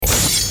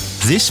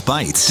This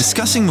Bites,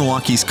 discussing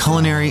Milwaukee's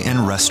culinary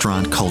and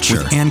restaurant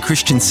culture. With Ann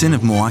Christensen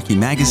of Milwaukee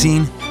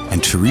Magazine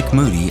and Tariq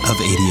Moody of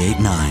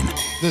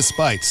 88.9. This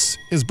Bites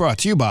is brought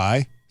to you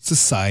by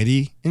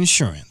Society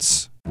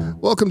Insurance.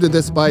 Welcome to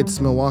This Bites,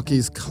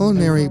 Milwaukee's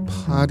culinary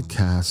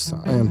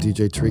podcast. I am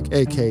DJ Tariq,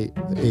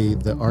 a.k.a.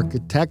 The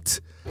Architect.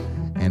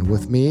 And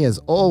with me, as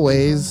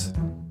always,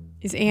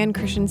 is Ann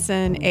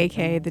Christensen,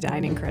 a.k.a. The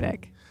Dining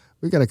Critic.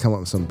 We got to come up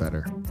with something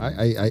better.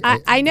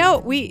 I know.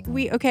 We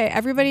okay,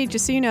 everybody,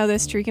 just so you know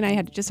this, Tariq and I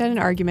just had an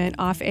argument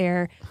off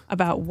air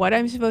about what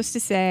I'm supposed to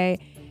say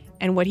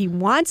and what he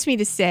wants me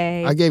to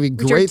say. I gave you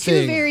which great are two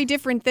things. very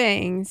different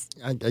things.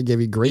 I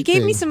gave you great He gave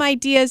things. me some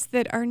ideas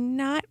that are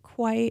not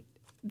quite,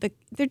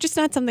 they're just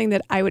not something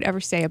that I would ever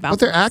say about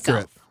But they're myself.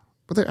 accurate.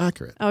 But they're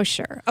accurate. Oh,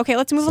 sure. Okay,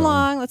 let's move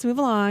along. So in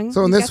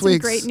We've this got some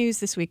week's- great news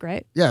this week,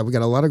 right? Yeah, we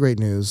got a lot of great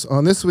news.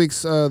 On this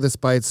week's This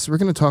Bites, we're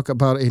going to talk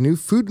about a new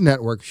Food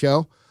Network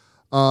show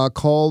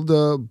called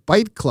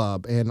Bite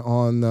Club. And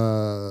on...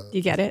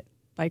 You get it?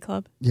 Bite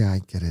Club? Yeah, I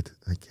get it.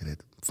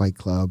 Fight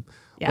Club.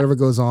 Yeah. Whatever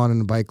goes on in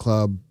the Bite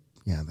Club.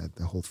 Yeah,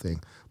 the whole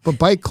thing. But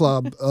Bite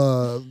Club,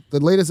 the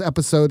latest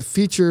episode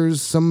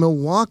features some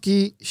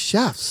Milwaukee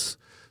chefs.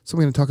 So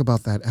we're going to talk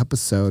about that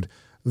episode.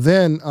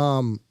 Then,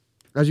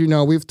 as you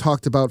know, we've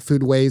talked about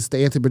food waste,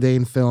 the Anthony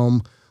Bourdain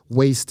film,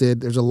 Wasted.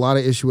 There's a lot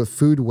of issue with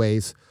food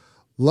waste.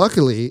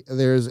 Luckily,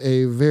 there's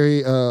a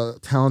very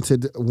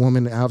talented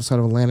woman outside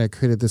of Atlanta that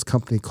created this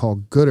company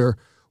called Gooder,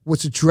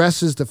 which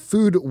addresses the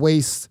food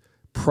waste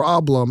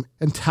problem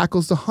and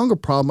tackles the hunger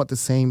problem at the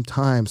same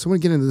time. So we're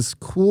going to get into this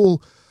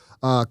cool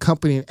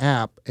company and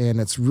app, and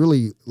it's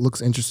really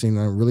looks interesting,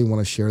 and I really want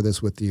to share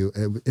this with you.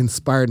 It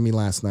inspired me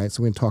last night,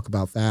 so we're going to talk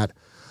about that.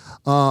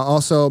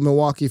 Also,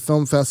 Milwaukee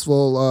Film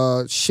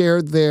Festival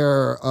shared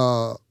their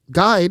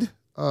guide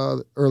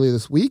earlier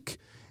this week,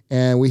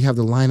 and we have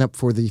the lineup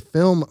for the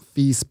Film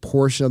Feast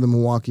portion of the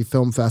Milwaukee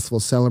Film Festival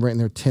celebrating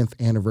their 10th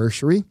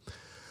anniversary.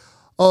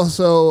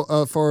 Also,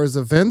 as far as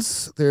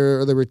events,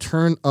 the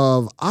return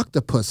of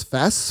Octopus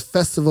Fest,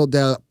 Festival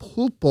del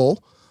Pulpo,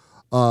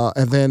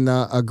 and then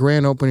a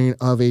grand opening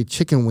of a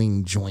chicken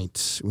wing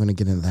joint. We're going to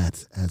get into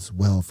that as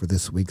well for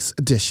this week's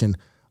edition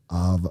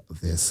of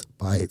This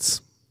Bites.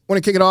 I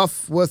want to kick it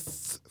off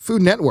with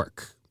Food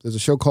Network. There's a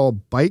show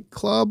called Bite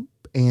Club,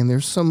 and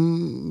there's the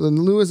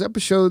newest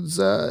episodes.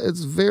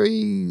 It's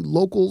very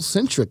local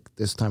centric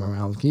this time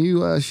around. Can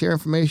you share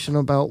information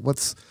about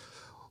what's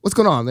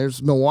going on?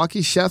 There's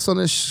Milwaukee chefs on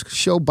this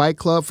show, Bite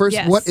Club. First,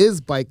 Yes. What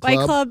is Bite Club?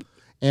 Bite Club.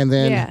 And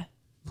then Yeah.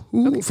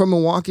 who from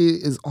Milwaukee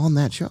is on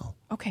that show?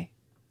 Okay.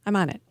 I'm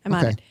on it.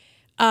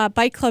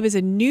 Bite Club is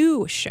a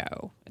new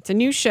show. It's a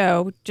new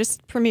show,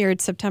 just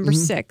premiered September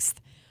 6th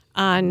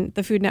on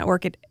the Food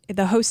Network.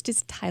 The host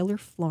is Tyler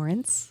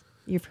Florence.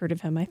 You've heard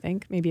of him, I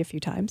think, maybe a few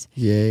times.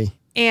 Yay.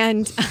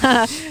 And,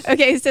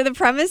 okay, so the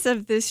premise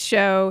of this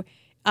show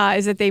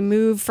is that they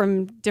move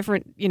from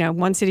different,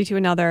 one city to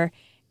another,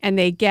 and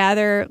they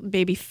gather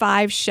maybe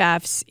 5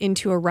 chefs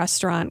into a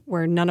restaurant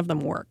where none of them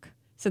work.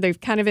 So they've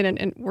kind of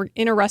we're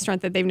in a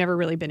restaurant that they've never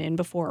really been in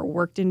before or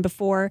worked in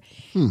before.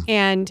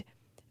 And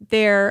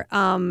they're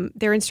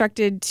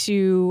instructed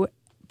to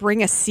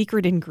bring a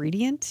secret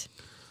ingredient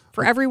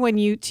for everyone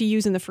to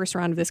use in the first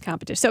round of this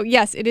competition. So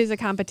yes, it is a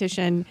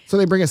competition. So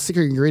they bring a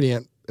secret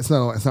ingredient. It's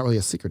not really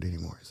a secret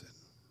anymore, is it?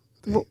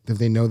 If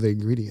they know the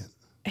ingredient.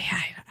 I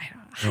don't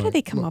know. How do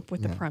they come up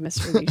with the premise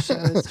for these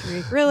shows,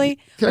 Tariq? Really?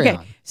 Carry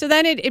on. So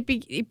then it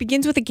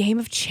begins with a game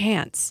of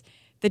chance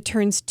that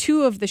turns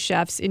 2 of the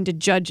chefs into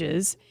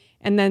judges,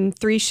 and then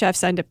 3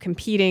 chefs end up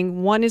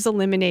competing. 1 is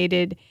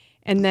eliminated,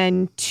 and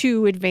then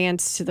 2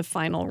 advance to the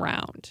final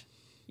round.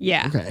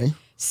 Yeah. Okay.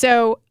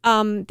 So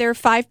there are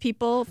 5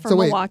 people from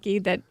Milwaukee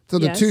that. So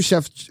the yes. 2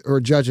 chefs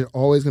or judge are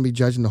always going to be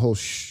judging the whole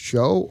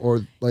show,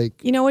 or like.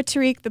 You know what,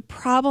 Tariq? The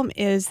problem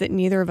is that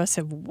neither of us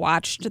have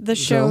watched the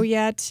show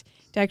yet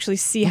to actually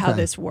see how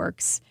this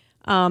works.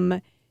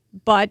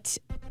 But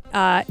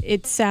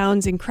it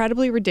sounds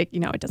incredibly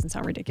ridiculous. No, it doesn't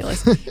sound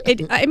ridiculous. A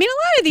lot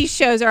of these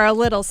shows are a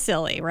little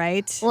silly,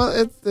 right?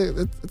 Well,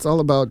 it's all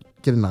about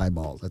getting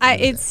eyeballs.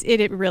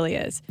 It really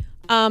is.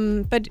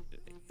 But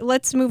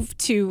let's move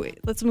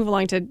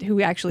along to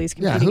who actually is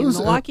competing in the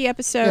Milwaukee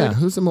episode. Yeah,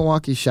 who's the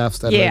Milwaukee chefs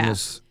that are in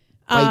this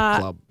Bite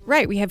Club?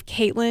 Right, we have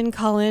Caitlin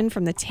Cullen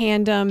from the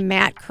Tandem,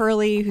 Matt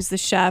Curley, who's the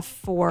chef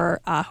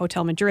for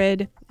Hotel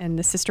Madrid and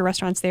the sister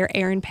restaurants there,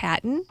 Aaron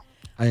Patton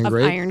of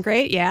Iron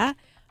Great, yeah.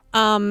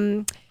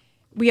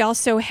 We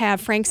also have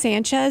Frank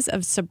Sanchez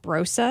of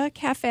Sabrosa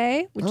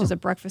Cafe, which is a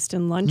breakfast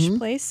and lunch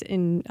place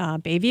in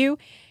Bayview.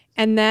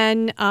 And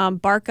then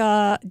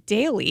Barca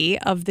Daly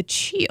of The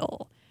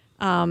Cheel,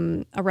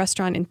 a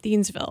restaurant in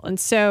Thiensville. And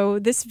so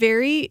this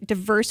very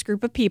diverse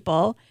group of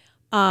people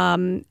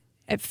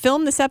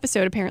filmed this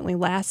episode apparently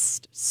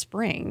last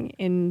spring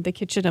in the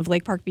kitchen of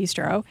Lake Park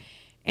Bistro.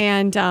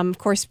 And, of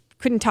course,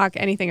 couldn't talk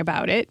anything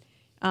about it.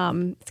 It's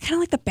kind of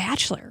like The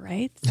Bachelor,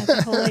 right? Is that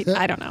the whole,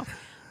 I don't know.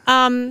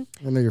 I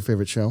know your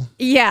favorite show.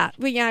 Yeah.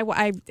 Well, yeah,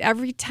 I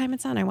every time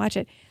it's on, I watch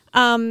it.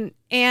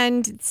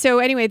 And so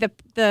anyway,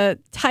 the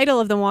title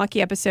of the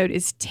Milwaukee episode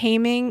is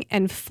Taming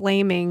and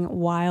Flaming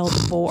Wild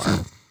Boar.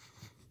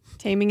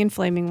 Taming and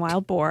Flaming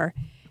Wild Boar.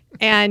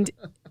 And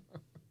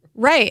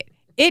right,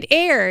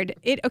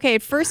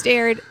 it first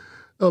aired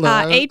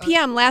 8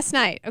 p.m. last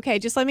night. Okay,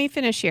 just let me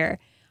finish here.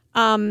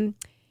 But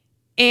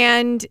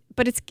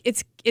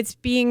it's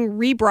being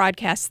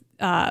rebroadcast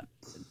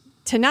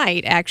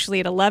tonight, actually,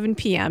 at 11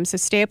 p.m. So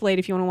stay up late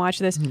if you want to watch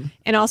this. Mm-hmm.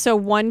 And also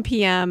 1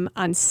 p.m.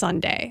 on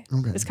Sunday,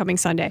 this coming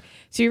Sunday.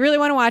 So you really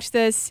want to watch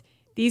this.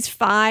 These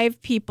 5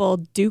 people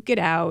duke it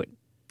out.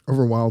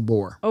 Over wild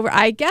boar. Over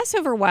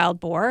wild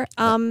boar.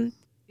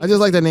 I just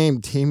like the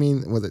name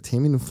Taming. Was it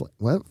Taming and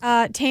what?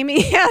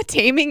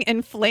 Taming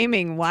and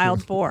Flaming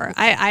Wild Boar.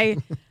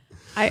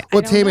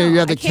 Taming, you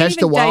have to catch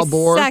the wild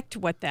boar. I can't dissect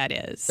what that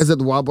is. Is it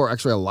the wild boar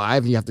actually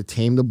alive and you have to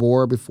tame the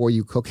boar before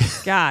you cook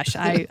it? Gosh,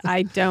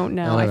 I don't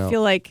know. I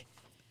feel like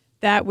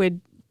that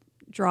would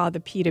draw the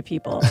PETA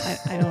people.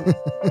 I don't.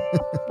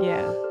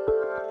 Yeah.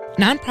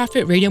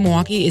 Nonprofit Radio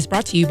Milwaukee is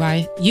brought to you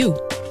by you.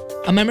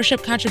 A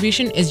membership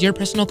contribution is your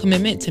personal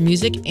commitment to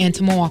music and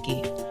to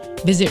Milwaukee.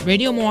 Visit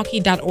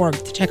radiomilwaukee.org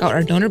to check out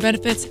our donor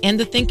benefits and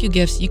the thank you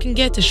gifts you can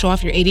get to show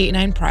off your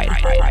 88.9 pride.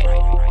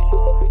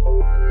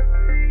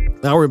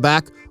 Now we're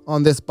back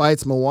on This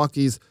Bites,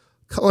 Milwaukee's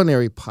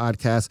culinary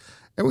podcast,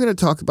 and we're going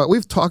to talk about,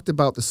 we've talked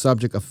about the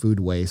subject of food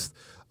waste.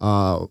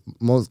 The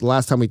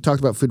last time we talked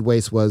about food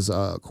waste was,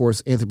 of course,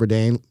 Anthony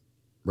Bourdain,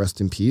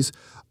 rest in peace,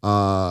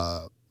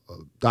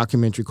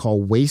 documentary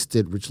called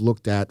Wasted, which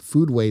looked at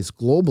food waste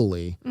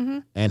globally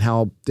and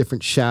how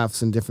different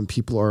chefs and different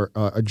people are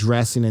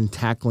addressing and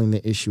tackling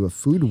the issue of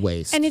food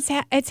waste. And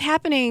it's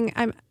happening.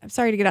 I'm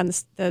sorry to get on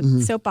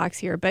the soapbox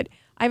here, but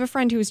I have a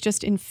friend who was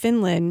just in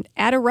Finland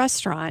at a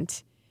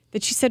restaurant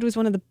that she said was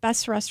one of the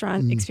best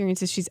restaurant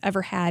experiences she's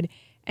ever had,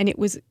 and it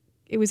was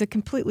a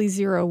completely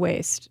zero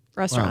waste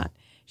restaurant. Wow.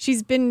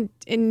 She's been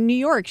in New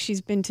York.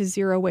 She's been to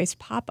zero waste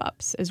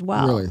pop-ups as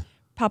well. Really?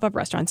 Pop-up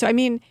restaurants. So I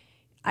mean,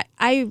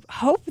 I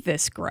hope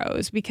this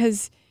grows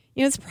because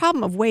this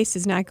problem of waste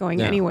is not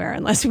going anywhere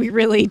unless we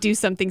really do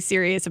something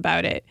serious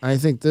about it. I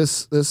think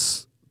this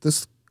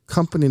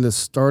company, this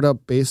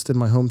startup based in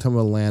my hometown of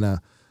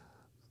Atlanta,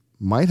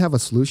 might have a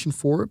solution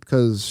for it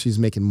because she's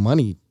making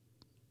money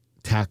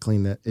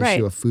tackling the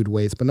issue of food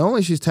waste. But not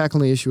only she's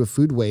tackling the issue of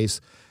food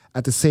waste,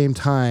 at the same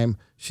time,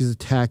 she's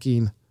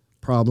attacking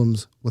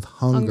problems with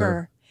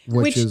hunger.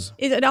 Which is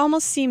it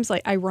almost seems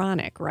like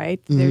ironic, right?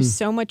 There's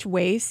so much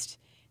waste,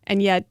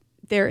 and yet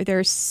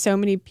there's so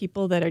many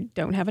people that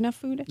don't have enough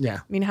food. Yeah.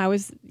 I mean, how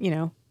is,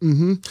 how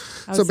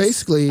so is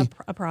basically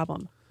a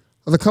problem?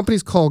 The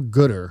company's called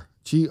Goodr,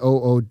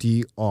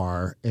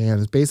 Goodr, and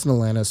it's based in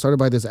Atlanta. Started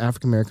by this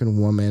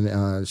African-American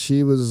woman.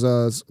 She was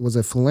a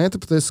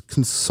philanthropist,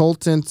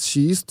 consultant.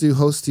 She used to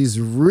host these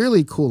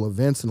really cool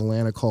events in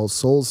Atlanta called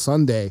Soul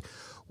Sunday,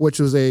 which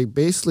was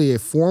basically a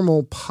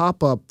formal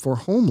pop-up for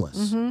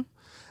homeless.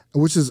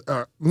 Which is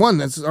one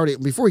that's already,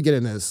 before we get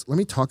into this, let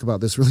me talk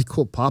about this really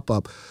cool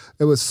pop-up.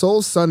 It was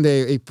Soul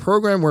Sunday, a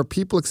program where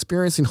people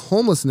experiencing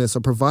homelessness are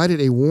provided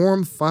a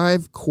warm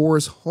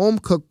 5-course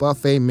home-cooked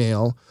buffet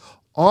meal.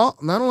 Not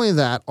only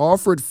that,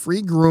 offered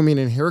free grooming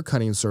and hair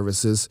cutting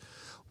services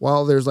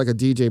while there's like a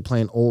DJ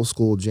playing old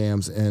school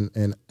jams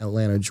in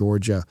Atlanta,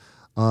 Georgia.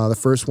 The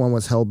first one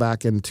was held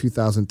back in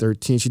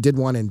 2013. She did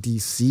one in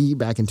D.C.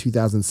 back in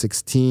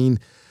 2016.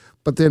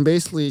 But then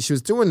basically she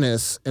was doing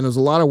this, and it was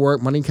a lot of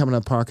work, money coming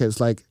out of pocket.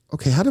 It's like,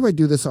 okay, how do I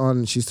do this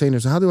she's saying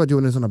this, how do I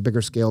do this on a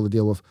bigger scale to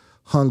deal with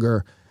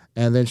hunger?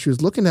 And then she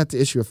was looking at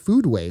the issue of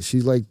food waste.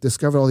 She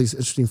discovered all these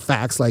interesting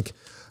facts, like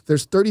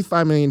there's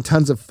 35 million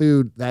tons of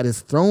food that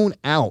is thrown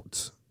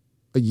out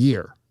a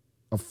year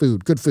of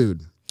food, good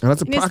food. And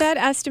is that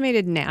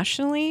estimated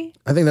nationally?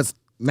 I think that's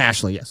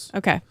nationally, yes.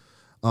 Okay.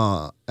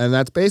 And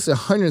that's basically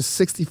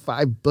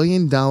 $165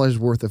 billion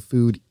worth of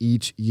food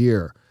each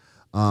year.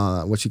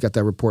 Which you got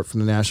that report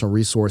from the National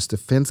Resource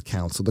Defense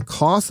Council. The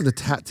cost of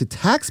to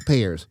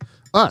taxpayers,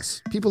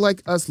 us, people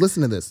like us,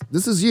 listen to this.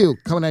 This is you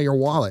coming out of your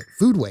wallet.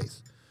 Food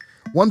waste,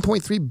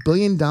 $1.3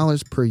 billion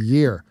per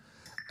year.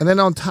 And then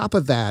on top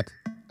of that,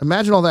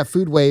 imagine all that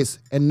food waste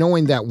and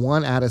knowing that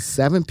 1 out of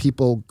 7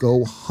 people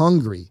go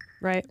hungry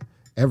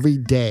every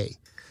day.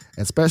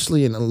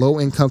 Especially in a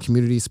low-income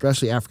communities,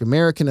 especially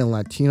African-American and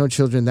Latino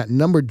children, that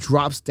number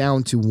drops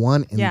down to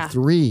 1 in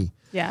 3.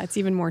 Yeah, it's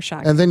even more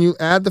shocking. And then you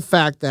add the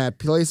fact that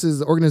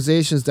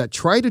organizations that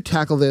try to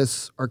tackle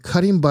this are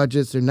cutting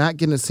budgets. They're not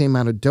getting the same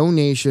amount of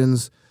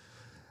donations.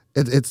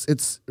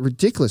 It's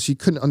ridiculous. She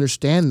couldn't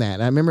understand that.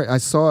 And I remember I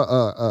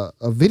saw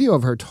a video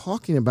of her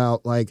talking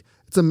about, like,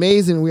 it's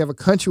amazing we have a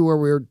country where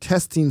we're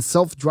testing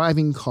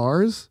self-driving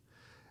cars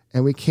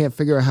and we can't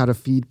figure out how to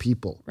feed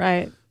people.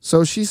 Right.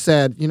 So she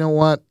said, you know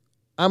what?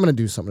 I'm going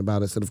to do something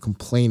about it instead of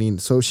complaining.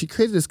 So she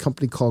created this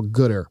company called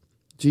Goodr,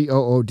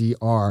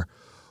 Goodr,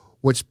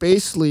 which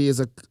basically is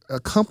a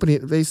company,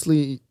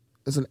 basically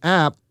is an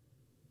app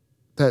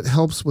that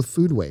helps with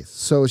food waste.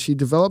 So she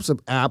develops an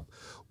app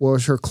where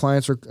her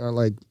clients are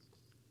like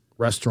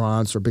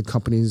restaurants or big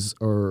companies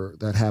or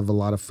that have a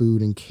lot of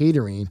food and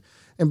catering.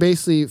 and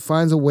basically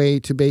finds a way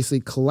to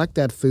basically collect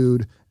that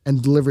food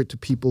and deliver it to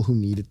people who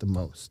need it the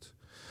most.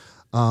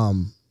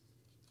 And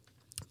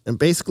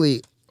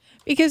basically,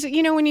 because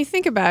when you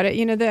think about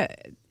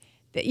it,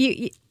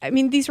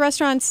 these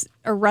restaurants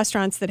are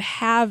restaurants that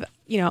have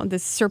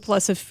this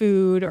surplus of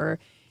food or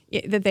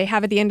that they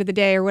have at the end of the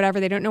day or whatever.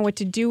 They don't know what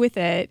to do with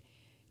it.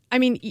 I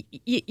mean,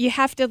 you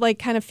have to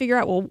kind of figure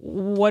out, well,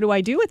 what do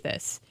I do with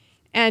this?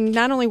 And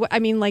not only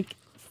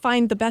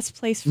find the best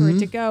place for it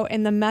to go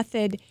and the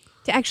method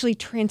to actually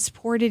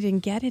transport it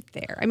and get it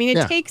there. I mean,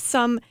 it takes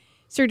some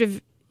sort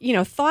of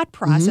thought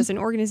process and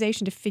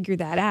organization to figure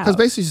that out. Because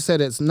basically, she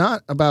said it's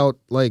not about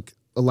a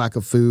lack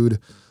of food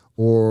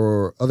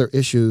or other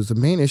issues. The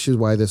main issue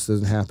why this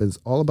doesn't happen is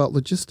all about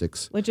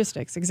logistics.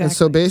 Logistics, exactly. And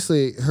so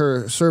basically,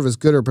 her service,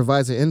 Gooder,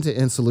 provides an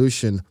end-to-end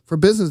solution for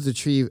business to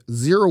achieve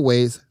zero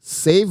waste,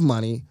 save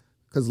money,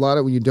 because a lot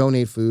of when you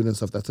donate food and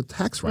stuff, that's a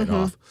tax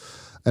write-off.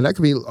 And that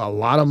could be a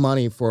lot of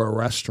money for a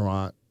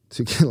restaurant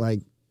to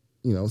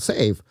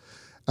save.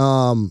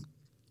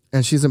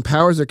 And she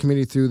empowers their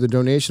community through the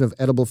donation of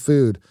edible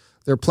food.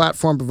 Their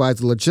platform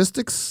provides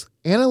logistics,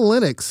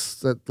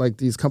 analytics that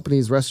these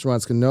companies,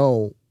 restaurants can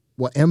know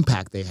what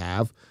impact they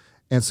have,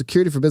 and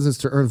security for business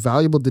to earn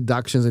valuable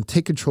deductions and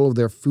take control of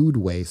their food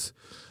waste.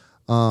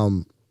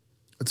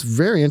 It's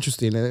very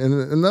interesting. And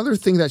another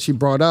thing that she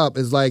brought up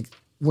is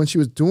when she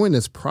was doing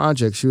this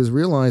project, she was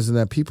realizing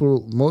that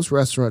most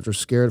restaurants are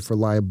scared for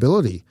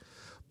liability.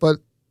 But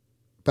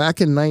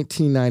back in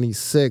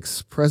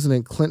 1996,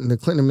 President Clinton, the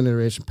Clinton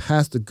administration,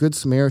 passed the Good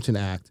Samaritan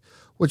Act,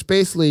 which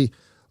basically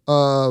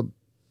allowed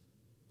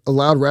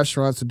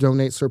restaurants to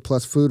donate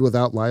surplus food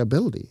without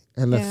liability.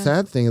 And the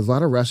sad thing is a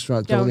lot of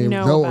restaurants don't even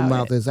know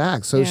about this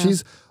act. So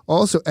she's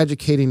also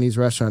educating these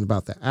restaurants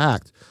about the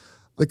act.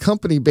 The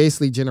company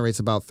basically generates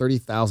about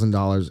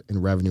 $30,000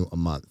 in revenue a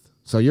month.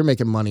 So you're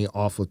making money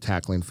off of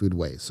tackling food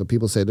waste. So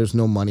people say there's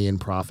no money in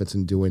profits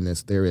in doing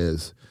this. There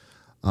is.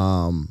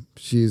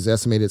 She's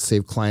estimated to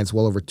save clients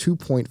well over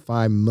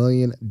 $2.5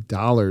 million.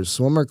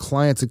 Some of her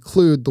clients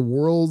include the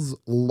world's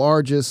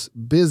largest,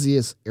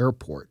 busiest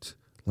airport,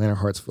 Atlanta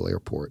Hartsfield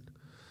Airport.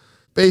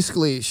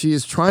 Basically, she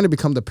is trying to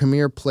become the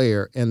premier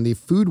player in the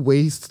food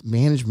waste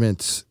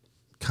management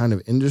kind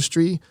of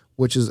industry,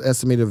 which is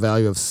estimated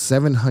value of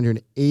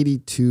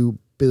 $782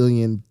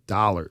 billion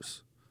a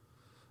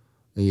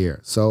year.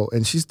 So,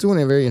 and she's doing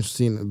a very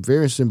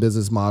interesting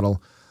business model.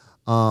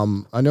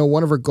 I know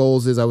one of her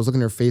goals is, I was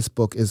looking at her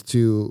Facebook, is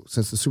to,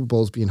 since the Super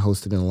Bowl is being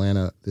hosted in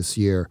Atlanta this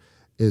year,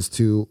 is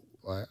to,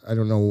 I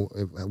don't know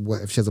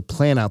if she has a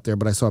plan out there,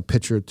 but I saw a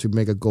picture to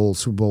make a goal,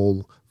 Super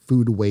Bowl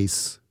food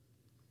waste,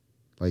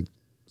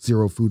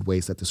 zero food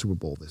waste at the Super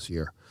Bowl this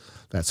year.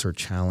 That's her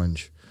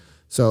challenge.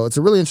 So it's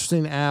a really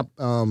interesting app.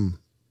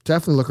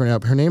 Definitely look her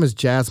up. Her name is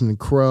Jasmine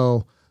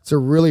Crow. It's a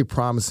really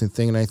promising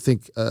thing, and I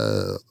think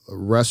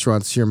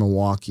restaurants here in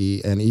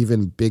Milwaukee and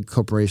even big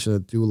corporations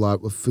that do a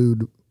lot with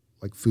food,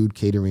 like food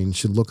catering,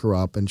 should look her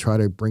up and try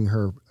to bring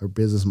her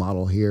business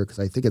model here, because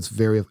I think it's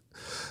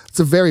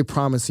a very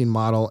promising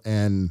model,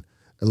 and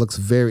it looks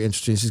very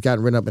interesting. She's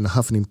gotten written up in the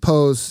Huffington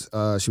Post.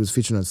 She was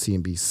featured on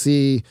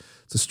CNBC.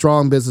 It's a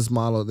strong business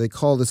model. They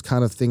call this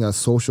kind of thing a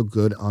social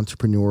good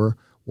entrepreneur,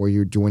 where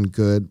you're doing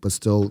good, but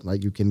still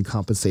you can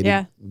compensate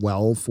it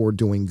well for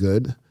doing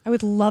good. I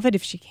would love it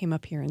if she came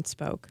up here and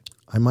spoke.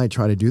 I might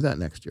try to do that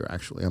next year,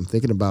 actually. I'm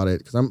thinking about it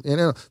because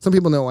some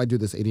people know I do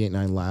this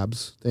 889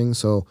 Labs thing,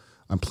 so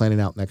I'm planning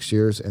out next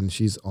year's, and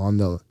she's on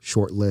the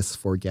short list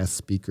for guest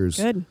speakers.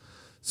 Good.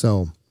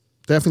 So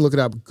definitely look it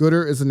up.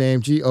 Gooder is the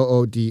name,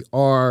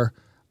 Goodr.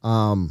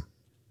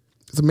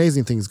 It's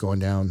amazing things going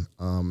down.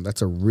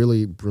 That's a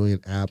really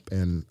brilliant app,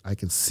 and I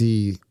can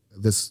see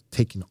this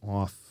taking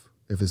off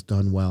if it's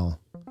done well.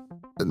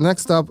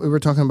 Next up, we were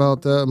talking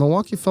about the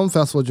Milwaukee Film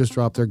Festival just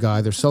dropped their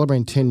guide. They're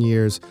celebrating 10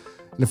 years.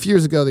 And a few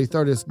years ago, they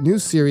started this new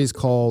series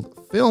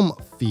called Film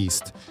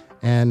Feast.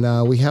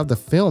 And we have the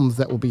films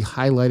that will be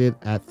highlighted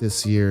at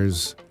this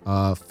year's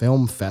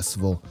film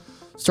festival.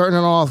 Starting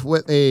it off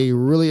with a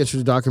really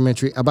interesting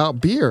documentary about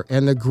beer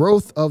and the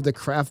growth of the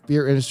craft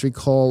beer industry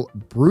called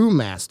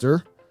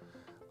Brewmaster.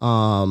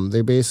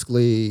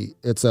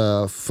 It's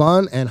a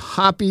fun and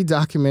hoppy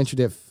documentary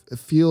that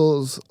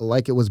feels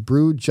like it was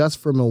brewed just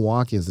for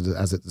Milwaukee, as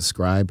it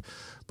described.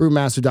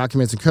 Brewmaster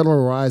documents the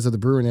incredible rise of the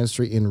brewing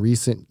industry in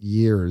recent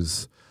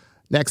years.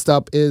 Next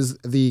up is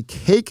The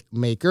Cake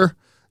Maker,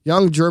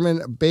 young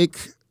German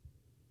bake,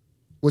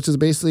 which is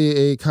basically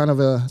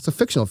it's a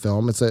fictional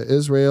film. It's an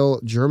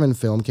Israel-German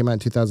film, came out in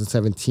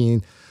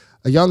 2017.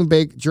 A young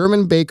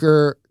German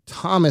baker,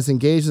 Thomas,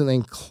 engages in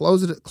a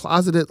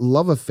closeted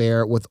love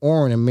affair with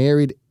Oren, a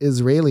married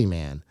Israeli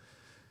man.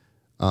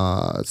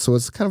 So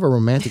it's kind of a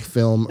romantic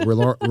film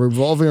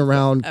revolving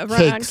around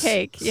cakes.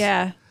 Cake,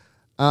 yeah.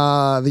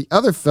 The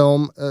other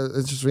film is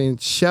interesting,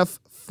 Chef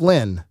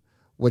Flynn,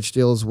 which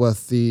deals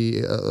with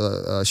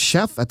the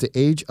chef at the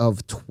age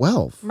of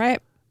 12. Right.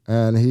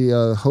 And he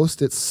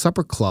hosted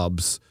supper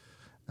clubs,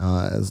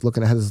 is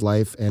looking ahead of his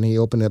life, and he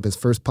opened up his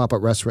first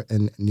pop-up restaurant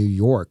in New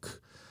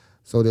York.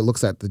 So it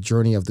looks at the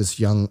journey of this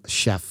young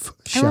chef.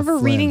 I remember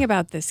Flynn. reading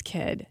about this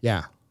kid.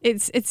 Yeah.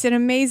 It's an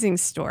amazing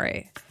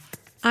story.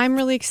 I'm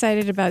really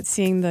excited about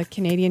seeing the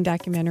Canadian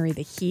documentary,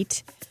 The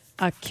Heat,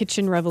 A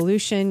Kitchen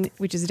Revolution,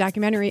 which is a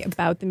documentary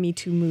about the Me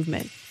Too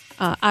movement.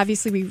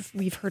 Obviously,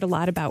 we've heard a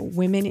lot about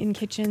women in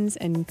kitchens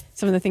and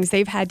some of the things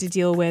they've had to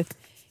deal with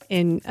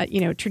in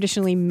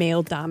traditionally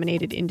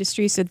male-dominated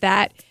industries. So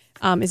that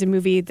is a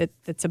movie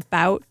that's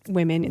about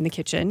women in the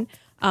kitchen.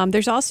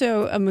 There's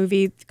also a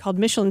movie called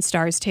Michelin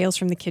Stars, Tales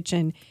from the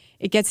Kitchen.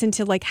 It gets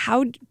into like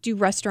how do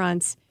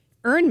restaurants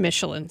earn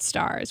Michelin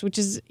stars, which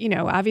is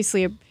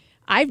obviously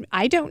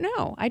I don't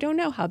know. I don't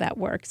know how that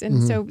works.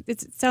 And so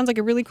it sounds like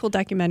a really cool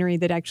documentary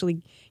that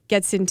actually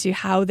gets into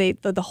how the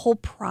whole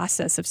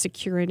process of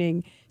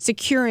securing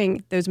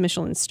those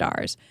Michelin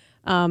stars.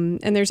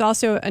 And there's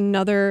also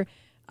another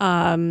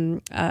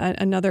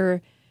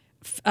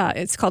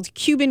it's called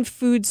Cuban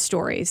Food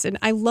Stories. And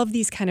I love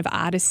these kind of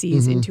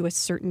odysseys into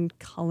certain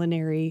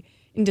culinary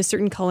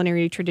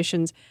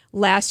traditions.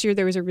 Last year,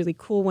 there was a really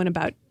cool one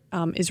about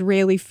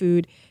Israeli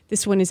food.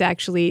 This one is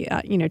actually,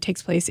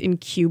 takes place in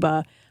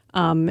Cuba.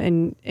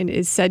 And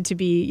is said to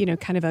be,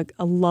 kind of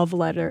a love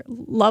letter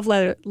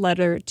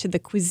to the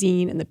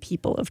cuisine and the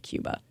people of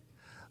Cuba.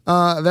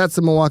 That's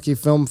the Milwaukee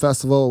Film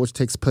Festival, which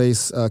kicks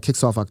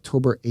off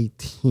October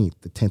 18th,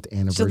 the 10th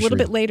anniversary. Just a little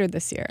bit later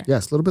this year.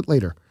 Yes, a little bit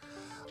later.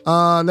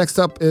 Next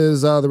up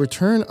is the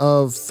return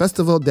of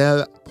Festival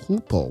del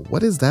Pulpo.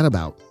 What is that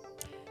about?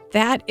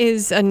 That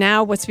is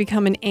now what's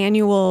become an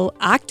annual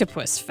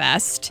Octopus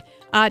Fest.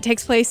 It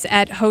takes place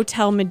at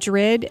Hotel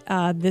Madrid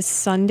this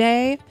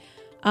Sunday.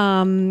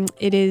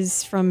 It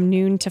is from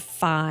noon to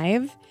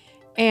 5.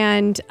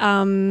 And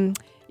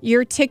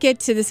your ticket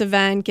to this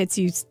event gets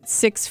you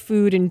 6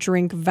 food and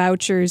drink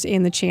vouchers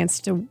and the chance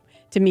to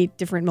meet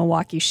different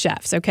Milwaukee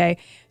chefs, okay?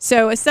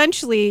 So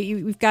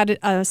essentially, we've got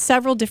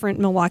several different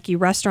Milwaukee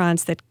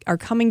restaurants that are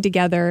coming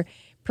together,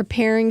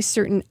 preparing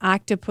certain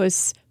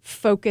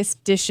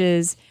octopus-focused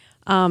dishes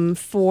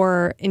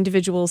for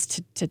individuals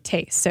to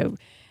taste. So,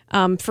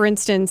 for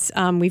instance,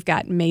 we've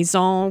got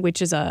Maison,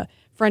 which is a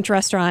French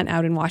restaurant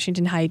out in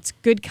Washington Heights,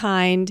 Good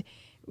Kind,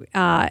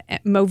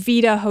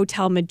 Movida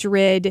Hotel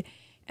Madrid,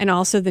 and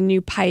also the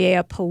new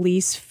Paella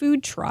Police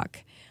food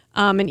truck.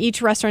 And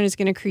each restaurant is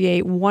going to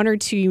create 1 or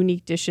 2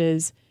 unique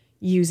dishes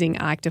using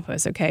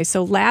octopus. Okay,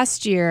 so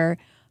last year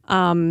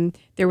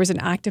there was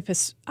an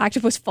octopus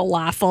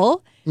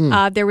falafel.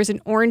 There was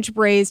an orange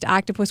braised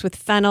octopus with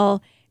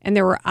fennel, and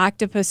there were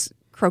octopus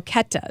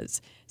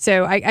croquetas.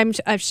 So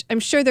I'm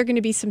sure there are going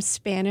to be some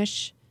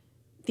Spanish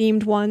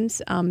themed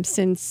ones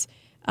since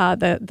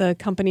the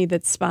company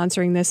that's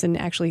sponsoring this and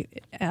actually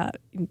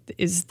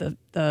is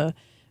the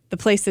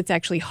place that's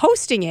actually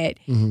hosting it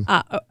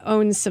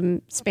owns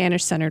some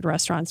Spanish-centered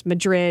restaurants,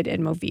 Madrid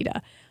and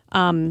Movida.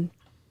 And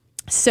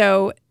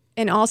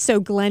also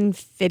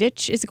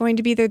Glenfiddich is going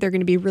to be there. They're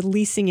going to be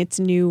releasing its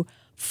new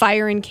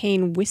Fire and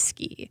Cane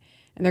whiskey,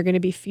 and they're going to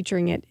be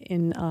featuring it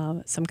in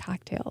some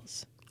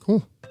cocktails.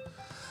 Cool.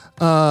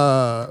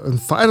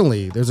 And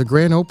finally, there's a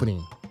grand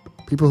opening.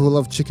 People who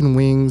love chicken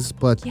wings,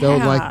 but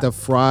don't like the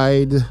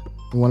fried.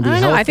 They want to be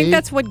healthy. I think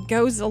that's what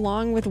goes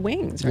along with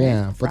wings, right?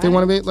 Yeah, but they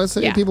want to be, let's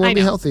say people want to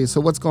be healthy.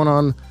 So what's going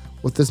on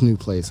with this new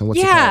place and what's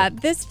it called?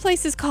 This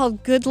place is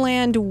called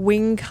Goodland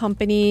Wing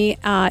Company.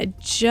 It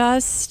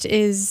just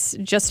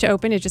to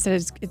open. It just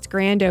had its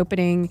grand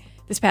opening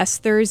this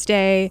past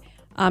Thursday.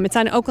 It's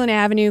on Oakland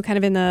Avenue, kind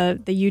of in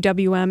the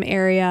UWM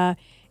area.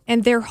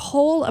 And their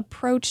whole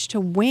approach to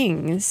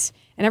wings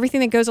and everything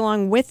that goes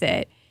along with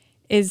it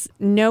is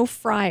no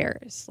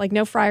fryers, like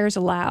no fryers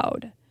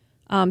allowed.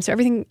 So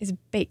everything is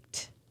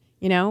baked,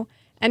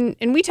 And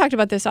we talked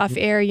about this off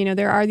air.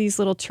 There are these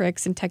little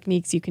tricks and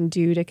techniques you can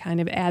do to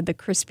kind of add the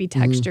crispy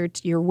texture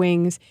to your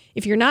wings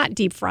if you're not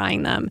deep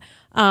frying them.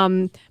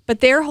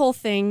 But their whole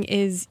thing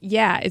is,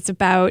 it's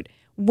about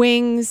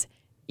wings,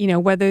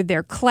 whether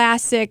they're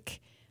classic,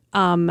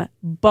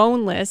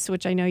 boneless,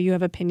 which I know you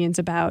have opinions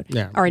about,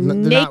 or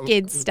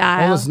naked style.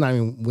 Boneless is not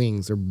even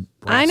wings. They're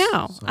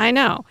breasts, I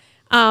know.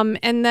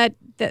 And that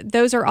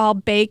those are all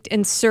baked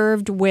and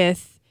served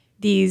with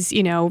these,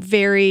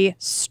 very,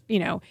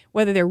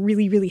 whether they're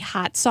really, really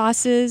hot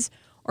sauces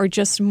or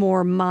just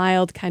more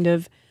mild kind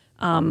of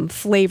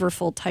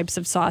flavorful types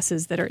of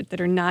sauces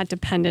that are not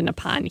dependent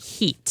upon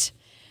heat.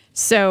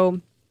 So,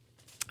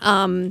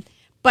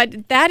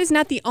 but that is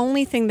not the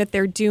only thing that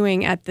they're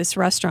doing at this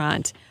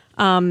restaurant.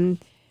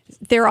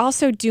 They're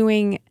also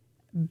doing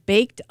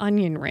baked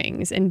onion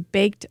rings and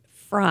baked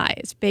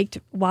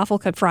waffle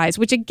cut fries,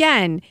 which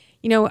again,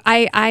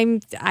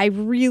 I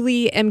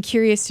really am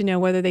curious to know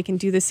whether they can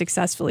do this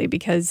successfully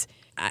because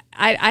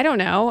I don't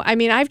know. I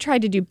mean, I've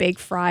tried to do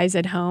baked fries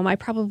at home. I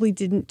probably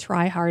didn't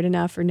try hard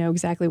enough or know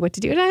exactly what to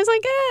do. And I was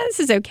like, this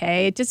is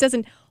okay. It just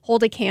doesn't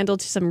hold a candle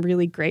to some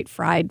really great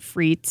fried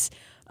frites.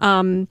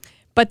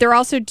 But they're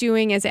also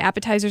doing as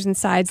appetizers and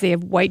sides, they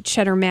have white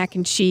cheddar mac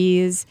and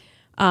cheese.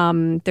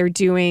 They're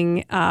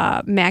doing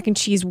mac and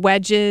cheese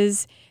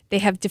wedges. They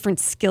have different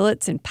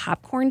skillets and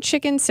popcorn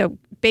chicken. So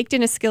baked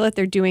in a skillet,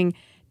 they're doing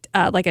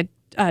like a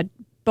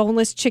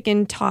boneless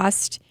chicken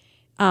tossed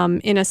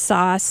in a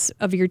sauce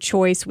of your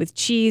choice with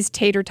cheese,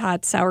 tater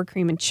tots, sour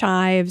cream, and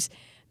chives.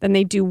 Then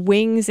they do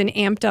wings and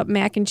amped up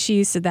mac and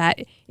cheese, so that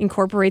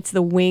incorporates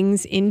the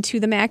wings into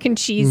the mac and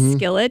cheese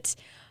skillet.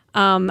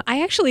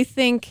 I actually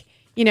think,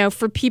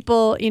 for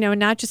people,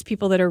 not just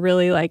people that are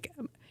really like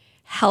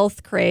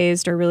health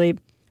crazed or really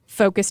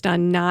focused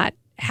on not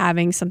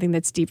having something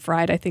that's deep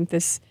fried, I think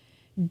this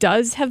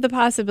does have the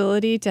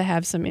possibility to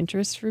have some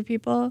interest for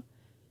people.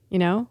 I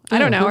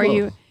don't know. Are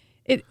you?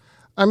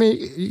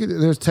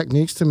 There's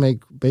techniques to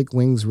bake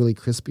wings really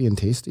crispy and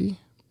tasty.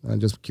 I'm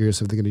just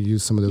curious if they're going to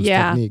use some of those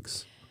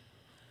techniques.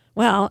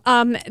 Well,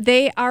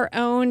 they are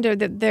owned, or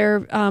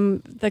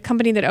the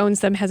company that owns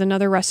them has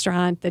another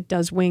restaurant that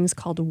does wings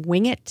called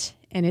Wing It,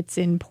 and it's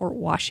in Port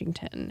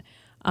Washington.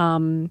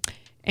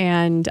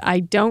 And I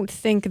don't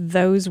think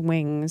those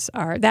wings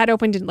that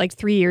opened like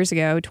 3 years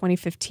ago,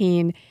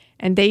 2015,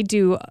 and they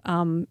do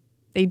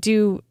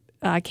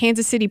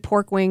Kansas City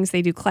pork wings,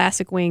 they do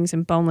classic wings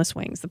and boneless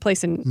wings. The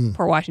place in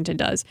Port Washington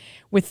does,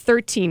 with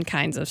 13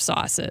 kinds of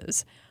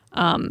sauces.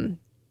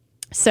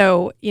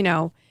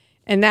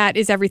 And that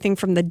is everything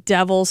from the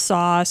devil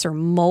sauce or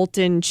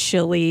molten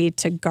chili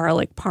to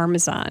garlic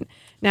parmesan.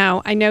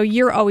 Now, I know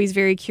you're always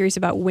very curious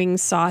about wing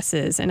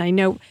sauces, and I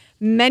know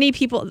many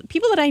people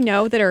that I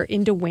know that are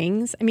into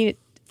wings,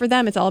 for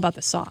them, it's all about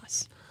the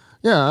sauce.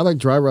 Yeah, I like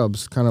dry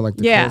rubs, kind of like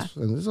the crisp.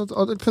 And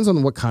it depends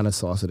on what kind of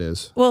sauce it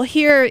is. Well,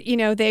 here,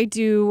 they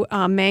do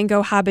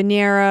mango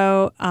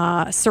habanero,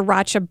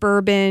 sriracha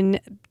bourbon,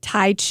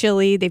 Thai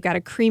chili. They've got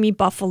a creamy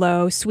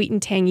buffalo, sweet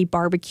and tangy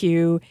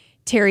barbecue,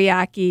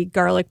 teriyaki,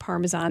 garlic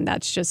parmesan.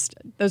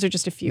 Those are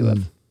just a few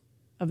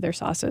of their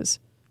sauces.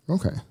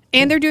 Okay.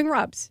 And they're doing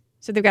rubs.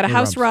 So they've got a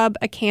house rub,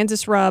 a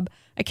Kansas rub,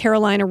 a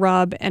Carolina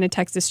rub, and a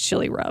Texas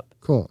chili rub.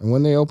 Cool. And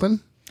when they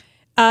open?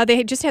 They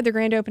had just had their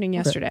grand opening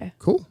yesterday.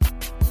 Cool.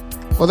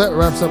 Well, that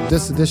wraps up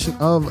this edition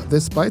of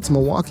This Bites,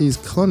 Milwaukee's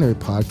culinary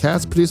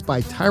podcast, produced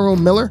by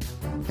Tyrone Miller.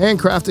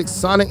 Handcrafted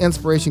sonic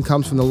inspiration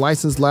comes from the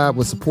License Lab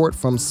with support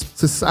from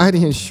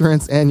Society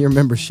Insurance and your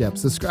membership.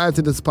 Subscribe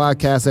to this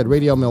podcast at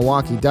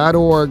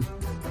radiomilwaukee.org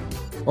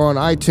or on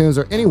iTunes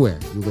or anywhere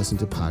you listen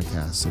to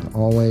podcasts. And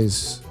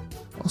always,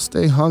 I'll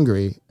stay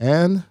hungry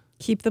and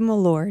keep the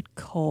Malort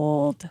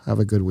cold. Have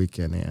a good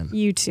weekend, Ann.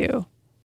 You too.